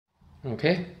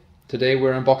Okay, today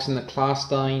we're unboxing the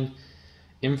Klarstein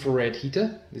infrared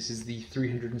heater. This is the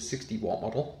 360 watt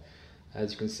model.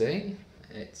 As you can see,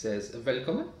 it says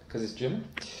Willkommen because it's German.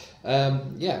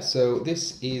 So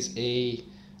this is a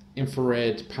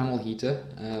infrared panel heater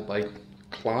by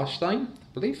Klarstein,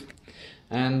 I believe.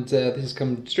 And this has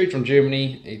come straight from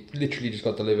Germany. It literally just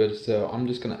got delivered, so I'm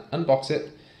just going to unbox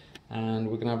it and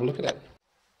we're going to have a look at it.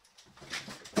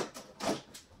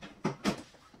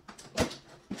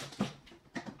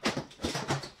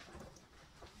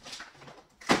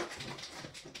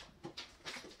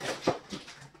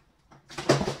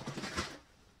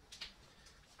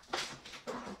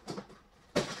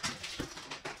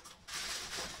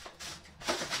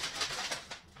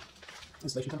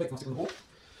 Installation template, plastic on the wall.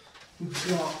 We've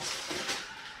got,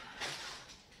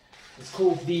 it's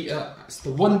called the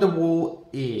Wonderwall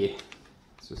A.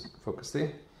 Let's just focus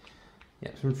there. Yeah,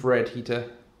 it's an infrared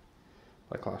heater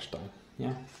by Klarstein.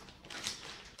 Yeah,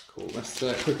 cool. Let's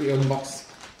quickly unbox.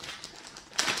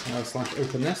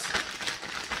 Open this.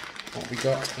 What we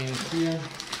got in here.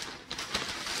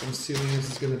 I'm assuming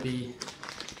this is going to be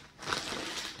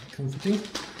comforting.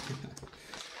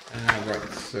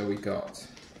 Right, so we got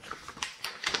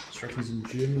instructions in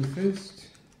German first.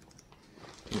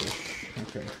 English.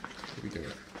 Okay, here we go.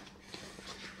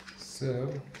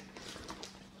 So,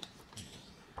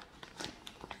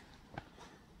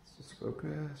 let's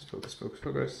just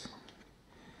focus.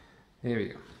 There we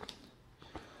go.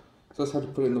 So that's how to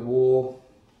put it in the wall.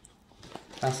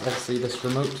 That's obviously this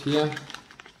remote here.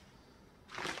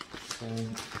 So,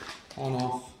 on,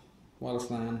 off, wireless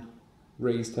LAN,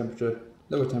 raise temperature,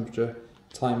 lower temperature,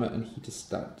 timer and heat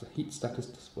status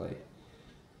display.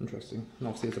 Interesting. And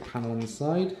obviously there's a panel on the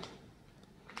side.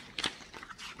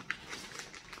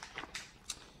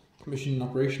 Commission and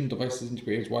operation, devices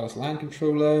integrated with wireless LAN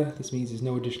controller. This means there's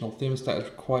no additional thermostat is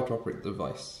required to operate the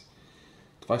device.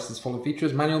 Devices follow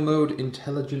features: manual mode,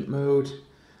 intelligent mode,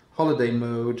 holiday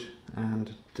mode,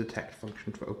 and detect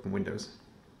function for open windows.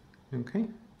 Okay.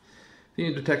 The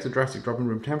unit detects a drastic drop in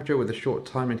room temperature with a short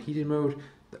time in heating mode.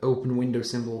 The open window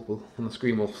symbol on the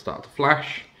screen will start to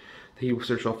flash. The heat will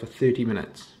switch off for 30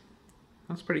 minutes.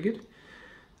 That's pretty good.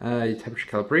 Your temperature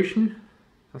calibration.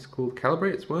 That's cool to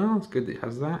calibrate as well. It's good that it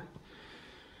has that.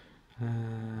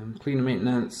 Cleaner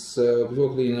maintenance. Before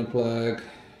cleaning, unplug.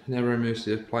 Never immerse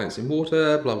the appliance in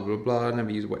water. Blah blah blah.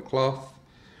 Never use a wet cloth.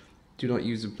 Do not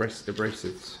use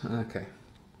abrasives. Okay.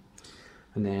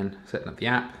 And then setting up the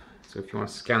app. So if you want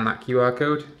to scan that QR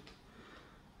code,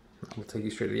 that will take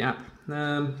you straight to the app.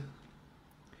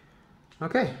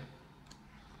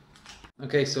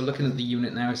 Okay, so looking at the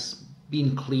unit now, it's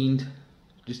been cleaned.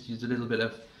 Just used a little bit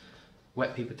of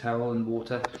wet paper towel and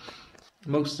water.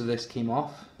 Most of this came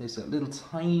off. There's a little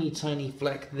tiny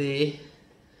fleck there.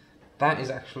 That is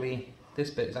actually, this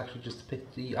bit is actually just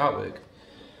the artwork.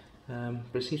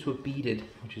 But it seems to have beaded,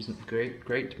 which isn't great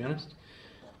to be honest.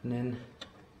 And then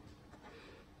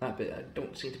that bit I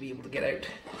don't seem to be able to get out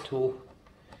at all.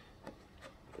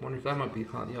 I wonder if that might be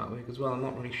part of the artwork as well. I'm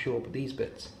not really sure, but these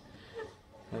bits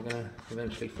are going to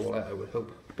eventually fall out, I would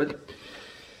hope. But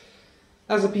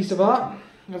as a piece of art,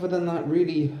 other than that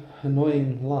really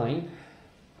annoying line,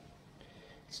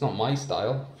 it's not my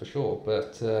style for sure,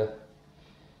 but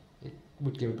it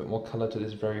would give a bit more colour to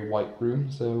this very white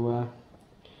room. So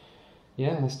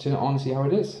yeah, let's turn it on and see how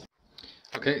it is.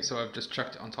 Okay, so I've just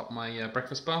chucked it on top of my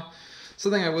breakfast bar.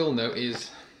 Something I will note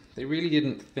is they really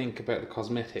didn't think about the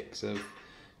cosmetics of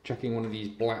chucking one of these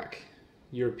black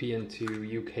European to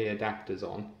UK adapters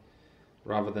on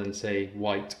rather than say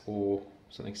white or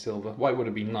something silver. White would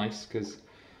have been nice because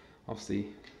obviously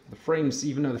the frame's,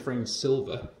 even though the frame's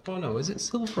silver, oh no, is it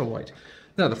silver or white?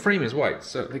 No, the frame is white,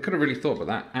 so they could have really thought about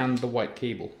that, and the white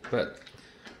cable, but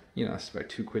you know, that's about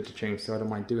 £2 to change, so I don't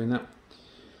mind doing that.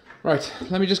 Right,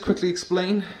 let me just quickly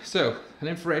explain. So an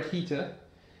infrared heater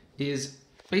is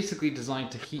basically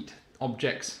designed to heat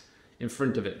objects in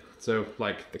front of it. So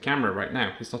like the camera right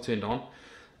now, it's not turned on,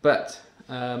 but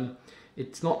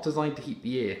it's not designed to heat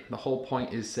the air. The whole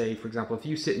point is, say for example, if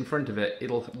you sit in front of it,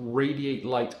 it'll radiate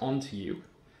light onto you,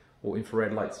 or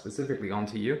infrared light specifically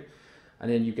onto you,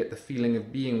 and then you get the feeling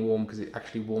of being warm because it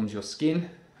actually warms your skin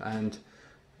and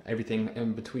everything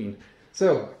in between.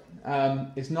 So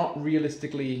it's not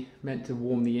realistically meant to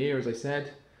warm the air, as I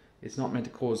said. It's not meant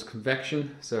to cause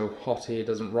convection, so hot air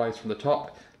doesn't rise from the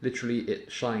top. Literally,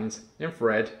 it shines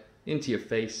infrared into your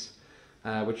face,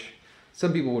 which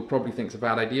some people would probably think is a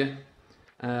bad idea.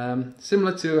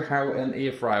 Similar to how an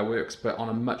air fryer works, but on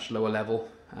a much lower level,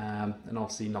 and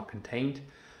obviously not contained.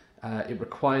 It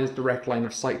requires direct line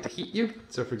of sight to heat you.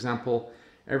 So for example,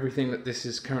 everything that this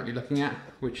is currently looking at,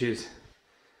 which is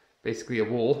basically a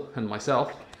wall and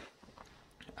myself,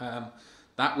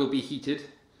 that will be heated,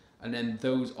 and then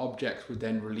those objects would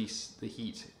then release the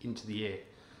heat into the air.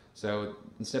 So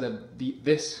instead of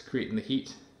this creating the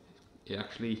heat, it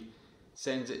actually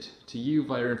sends it to you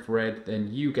via infrared,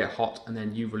 then you get hot, and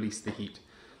then you release the heat.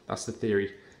 That's the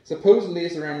theory. Supposedly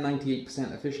it's around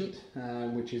 98% efficient,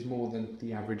 which is more than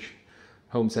the average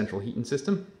home central heating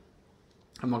system.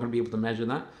 I'm not going to be able to measure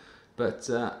that, but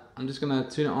I'm just going to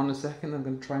turn it on in a second. I'm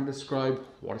going to try and describe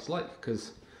what it's like,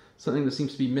 because something that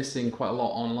seems to be missing quite a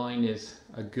lot online is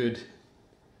a good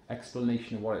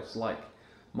explanation of what it's like.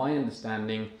 My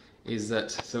understanding is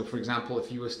that, so for example,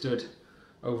 if you were stood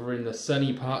over in the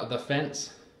sunny part of the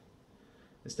fence,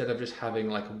 instead of just having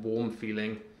like a warm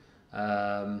feeling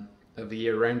of the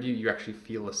air around you, you actually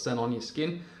feel the sun on your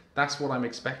skin. That's what I'm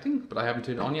expecting, but I haven't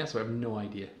turned it on yet, so I have no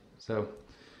idea. So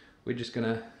we're just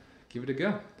gonna give it a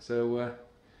go. So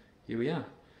here we are.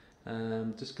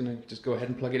 Just gonna go ahead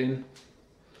and plug it in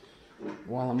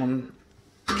while I'm on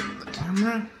the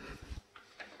camera.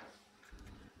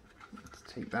 Let's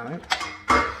take that out.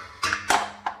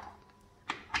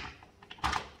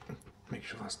 Make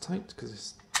sure that's tight, because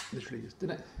it's literally just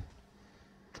did it.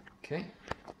 Okay.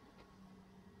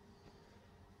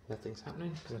 Nothing's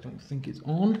happening because I don't think it's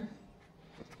on.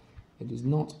 It is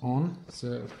not on,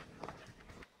 so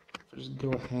I'll just go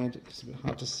ahead. It's a bit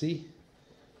hard to see.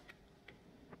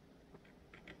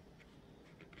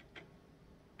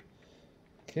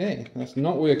 Okay, that's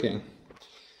not working.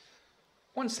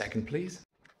 1 second, please.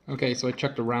 Okay, so I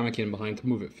chucked a ramekin behind to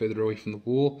move it further away from the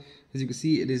wall. As you can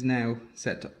see, it is now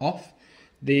set to off.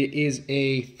 There is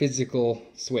a physical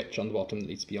switch on the bottom that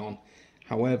needs to be on.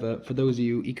 However, for those of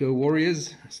you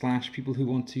eco-warriors / people who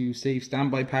want to save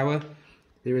standby power,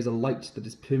 there is a light that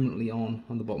is permanently on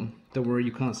the bottom. Don't worry,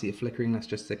 you can't see it flickering, that's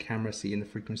just the camera seeing the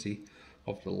frequency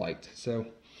of the light. So,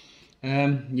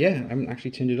 yeah, I haven't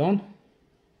actually turned it on.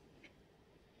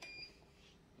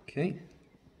 Okay.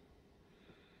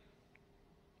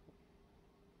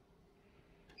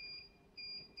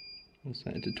 I'll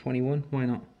set it to 21, why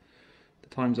not? The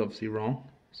time's obviously wrong.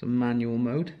 It's a manual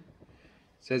mode.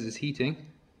 It says it's heating.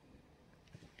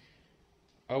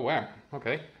 Oh wow,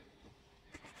 okay.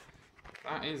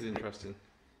 That is interesting.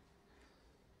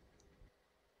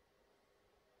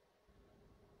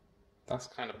 That's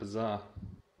kind of bizarre.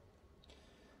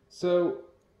 So,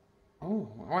 oh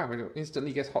wow, it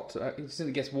instantly gets hot.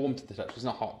 Instantly gets warm to the touch. It's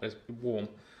not hot, but it's warm.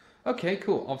 Okay,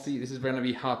 cool. Obviously, this is going to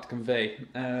be hard to convey.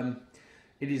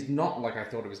 It is not like I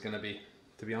thought it was going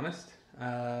to be honest.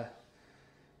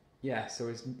 Yeah, so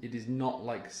it is not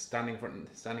like standing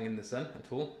in the sun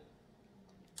at all.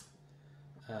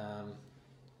 I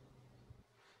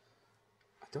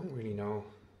don't really know.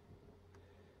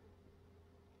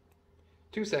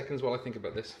 2 seconds while I think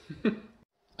about this.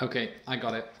 Okay, I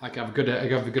got it. I have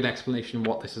a good explanation of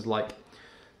what this is like.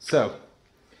 So,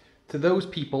 to those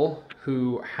people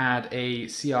who had a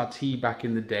CRT back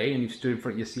in the day, and you stood in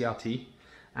front of your CRT,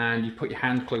 and you put your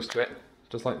hand close to it,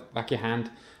 just like back your hand,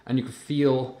 and you could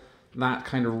feel that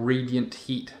kind of radiant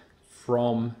heat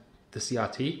from the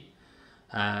CRT.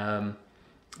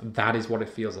 That is what it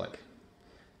feels like.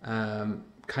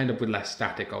 Kind of with less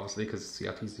static, obviously, because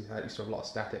CRTs used to have a lot of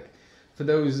static. For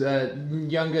those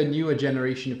younger, newer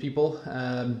generation of people,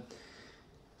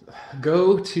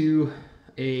 go to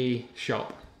a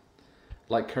shop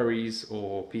like Curry's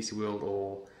or PC World,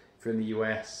 or if you're in the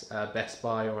US, Best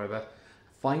Buy or whatever.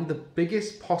 Find the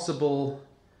biggest possible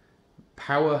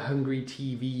power-hungry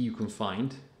TV you can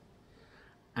find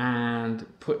and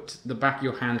put the back of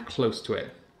your hand close to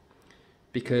it,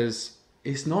 because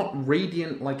it's not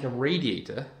radiant like a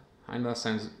radiator. I know that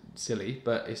sounds silly,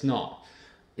 but it's not.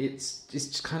 It's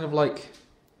just kind of like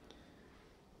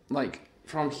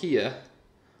from here,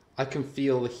 I can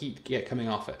feel the heat coming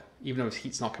off it. Even though the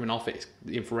heat's not coming off it, it's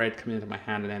the infrared coming into my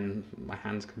hand, and then my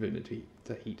hand's converting into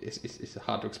heat. It's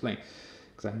hard to explain,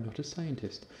 because I'm not a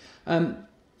scientist.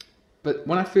 But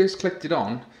when I first clicked it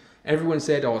on, everyone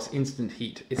said, oh, it's instant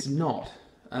heat. It's not.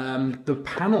 The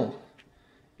panel,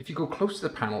 if you go close to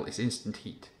the panel, it's instant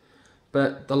heat.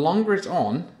 But the longer it's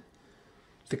on,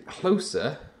 the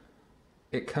closer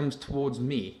it comes towards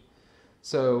me.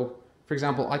 So, for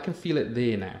example, I can feel it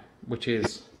there now, which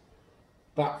is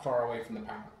that far away from the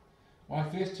panel. When I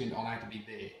first turned it on, I had to be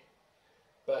there.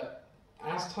 But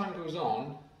as time goes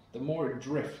on, the more it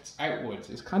drifts outwards.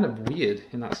 It's kind of weird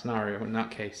in that scenario, in that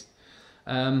case.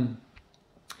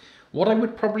 What I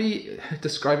would probably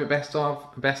describe it best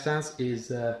as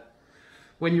is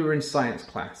when you were in science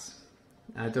class.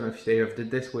 I don't know if they ever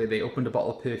did this, where they opened a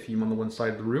bottle of perfume on the one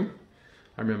side of the room.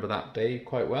 I remember that day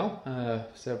quite well,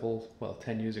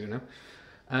 10 years ago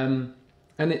now.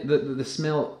 And the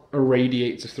smell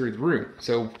irradiates through the room.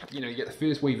 So, you know, you get the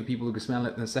first wave of people who can smell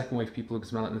it, and the second wave of people who can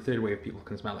smell it, and the third wave of people who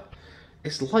can smell it.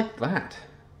 It's like that.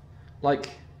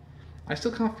 Like, I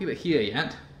still can't feel it here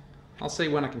yet. I'll say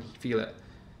when I can feel it.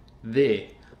 There.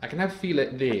 I can now feel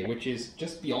it there, which is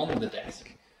just beyond the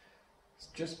desk. It's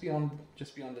just beyond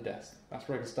the desk. That's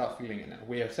where I can start feeling it now.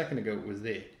 Where a second ago it was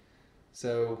there.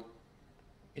 So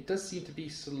it does seem to be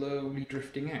slowly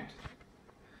drifting out.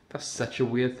 That's such a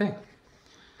weird thing.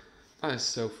 That is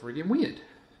so friggin' weird.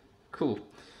 Cool.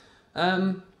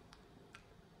 It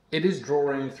is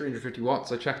drawing 350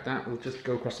 watts. I checked that. We'll just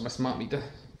go across to my smart meter,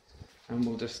 and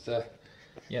we'll just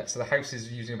yeah. So the house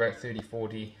is using about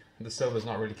 30-40. The solar's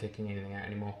not really kicking anything out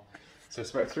anymore. So it's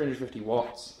about 350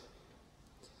 watts.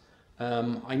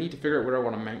 I need to figure out where I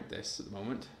want to mount this at the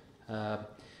moment.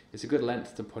 It's a good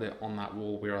length to put it on that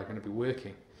wall where I'm going to be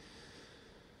working.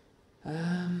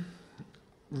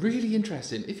 Really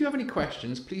interesting. If you have any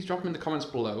questions, please drop them in the comments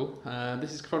below.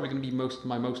 This is probably going to be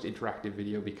my most interactive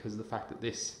video because of the fact that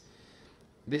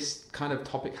this kind of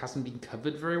topic hasn't been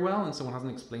covered very well and someone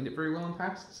hasn't explained it very well in the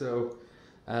past. So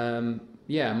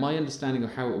yeah, my understanding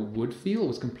of how it would feel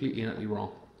was completely and utterly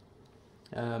wrong.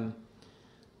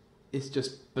 It's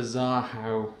just bizarre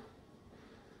how,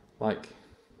 like,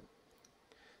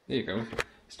 there you go.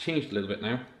 It's changed a little bit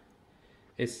now.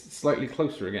 It's slightly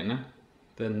closer again now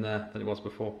than it was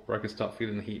before, where I could start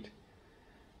feeling the heat.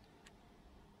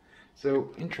 So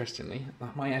interestingly,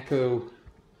 my echo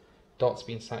dot's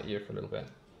been sat here for a little bit.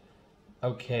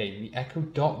 Okay, the echo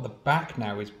dot at the back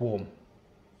now is warm.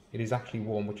 It is actually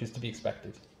warm, which is to be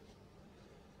expected.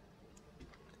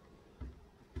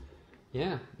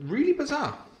 Yeah, really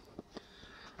bizarre.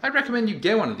 I'd recommend you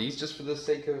get one of these just for the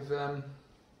sake of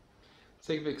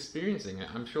experiencing it.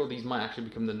 I'm sure these might actually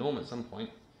become the norm at some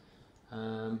point.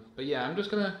 But yeah, I'm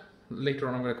just gonna, later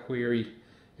on I'm gonna query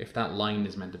if that line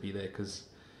is meant to be there, because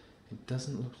it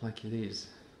doesn't look like it is,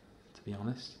 to be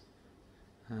honest.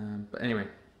 But anyway,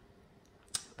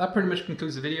 that pretty much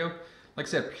concludes the video. Like I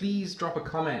said, please drop a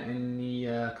comment in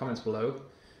the comments below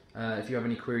if you have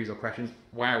any queries or questions.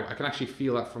 Wow, I can actually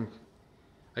feel that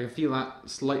I can feel that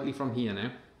slightly from here now.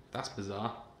 That's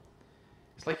bizarre.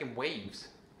 It's like in waves.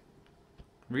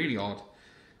 Really odd.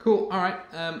 Cool, alright,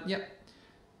 yep.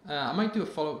 I might do a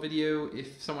follow-up video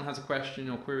if someone has a question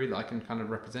or query that I can kind of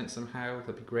represent somehow.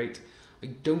 That'd be great. I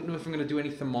don't know if I'm going to do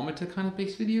any thermometer kind of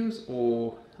based videos,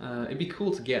 or it'd be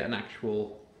cool to get an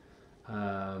actual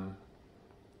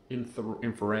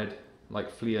infrared,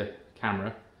 like FLIR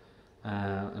camera,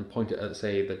 and point it at,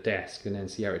 say, the desk and then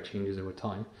see how it changes over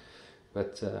time.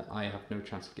 But I have no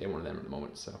chance of getting one of them at the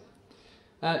moment, so.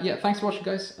 Yeah, thanks for watching,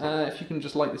 guys. If you can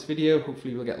just like this video,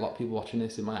 hopefully we'll get a lot of people watching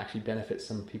this. It might actually benefit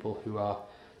some people who are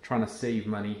trying to save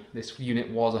money. This unit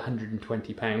was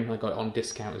 £120. I got it on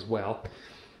discount as well.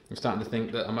 I'm starting to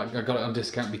think that I got it on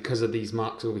discount because of these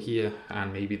marks over here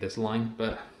and maybe this line,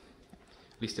 but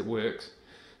at least it works.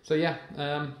 So yeah,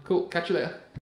 cool. Catch you later.